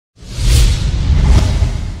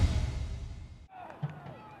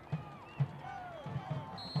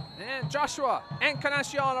And Joshua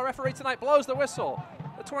Encarnacion, our referee tonight, blows the whistle.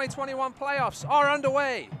 The 2021 playoffs are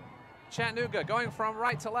underway. Chattanooga going from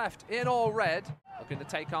right to left in all red. Looking to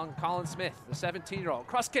take on Colin Smith, the 17-year-old.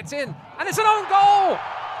 Cross gets in, and it's an own goal!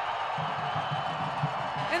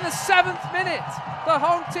 In the 7th minute, the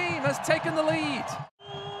home team has taken the lead.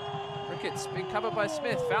 Ricketts being covered by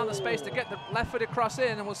Smith, found the space to get the left-footed cross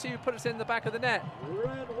in, and we'll see who puts it in the back of the net.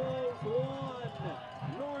 Red Wolves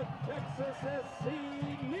 1, North Texas SC.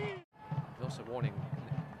 He's also warning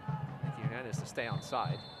Nicky Hernandez to stay on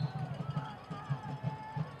side.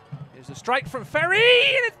 Here's a strike from Ferry,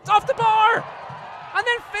 and it's off the bar! And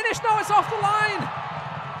then finished, no, it's off the line!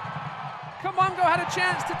 Kamungo had a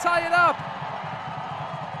chance to tie it up.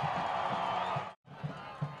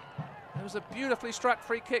 It was a beautifully struck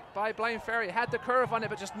free kick by Blaine Ferry. It had the curve on it,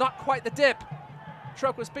 but just not quite the dip.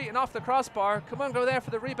 Truck was beaten off the crossbar. Kamungo there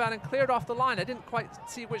for the rebound and cleared off the line. I didn't quite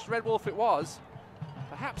see which Red Wolf it was.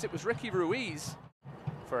 Perhaps it was Ricky Ruiz.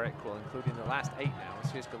 For equal, including the last 8 now.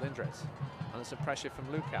 Here's Galindres. Under some pressure from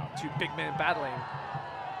Lukau. 2 big men battling.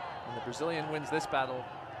 And the Brazilian wins this battle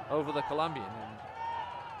over the Colombian.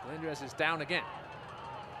 And Galindres is down again.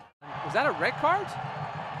 Was that a red card?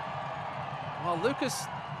 Well,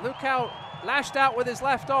 Lukau lashed out with his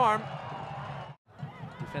left arm.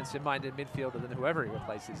 Defensive-minded midfielder than whoever he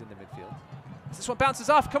replaces in the midfield. This one bounces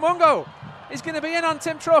off. Kamungo is going to be in on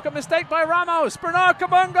Tim Troke. A mistake by Ramos. Bernard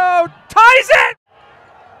Kamungo ties it!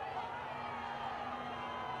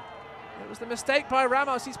 It was the mistake by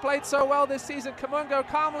Ramos. He's played so well this season. Kamungo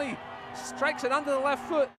calmly strikes it under the left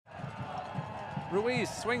foot. Ruiz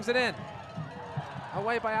swings it in.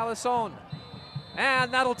 Away by Alisson.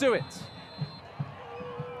 And that'll do it.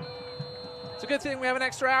 It's a good thing we have an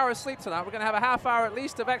extra hour of sleep tonight. We're going to have a half hour at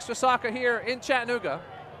least of extra soccer here in Chattanooga.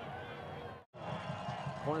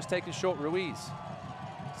 Corner's taken short. Ruiz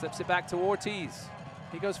slips it back to Ortiz.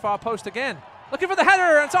 He goes far post again. Looking for the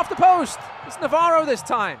header, and it's off the post. It's Navarro this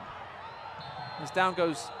time. As down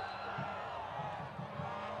goes,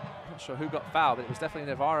 not sure who got fouled, but it was definitely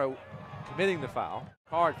Navarro committing the foul.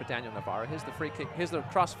 Hard for Daniel Navarro. Here's the free kick. Here's the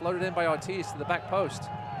cross floated in by Ortiz to the back post.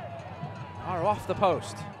 Navarro off the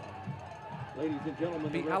post. Ladies and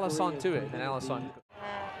gentlemen, beat Alisson to it, and Alisson.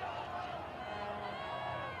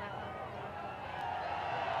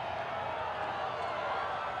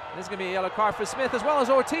 There's going to be a yellow card for Smith as well as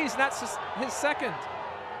Ortiz, and that's his second.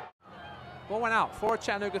 Ball went out for a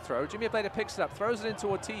Chattanooga throw. Jimmy Ableda picks it up, throws it into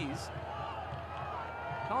Ortiz.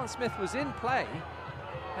 Colin Smith was in play,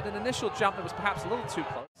 had an initial jump that was perhaps a little too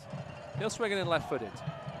close. He'll swing it in left-footed.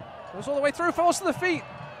 Goes all the way through, falls to the feet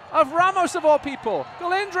of Ramos of all people.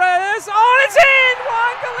 Galindres, oh, it's in!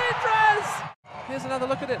 Juan Galindres! Here's another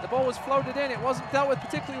look at it. The ball was floated in. It wasn't dealt with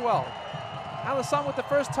particularly well. Alisson with the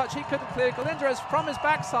first touch, he couldn't clear. Galindres from his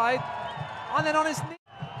backside, and then on his knee.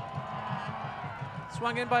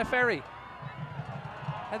 Swung in by Ferry.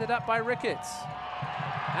 Headed up by Ricketts.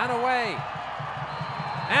 And away.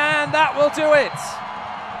 And that will do it.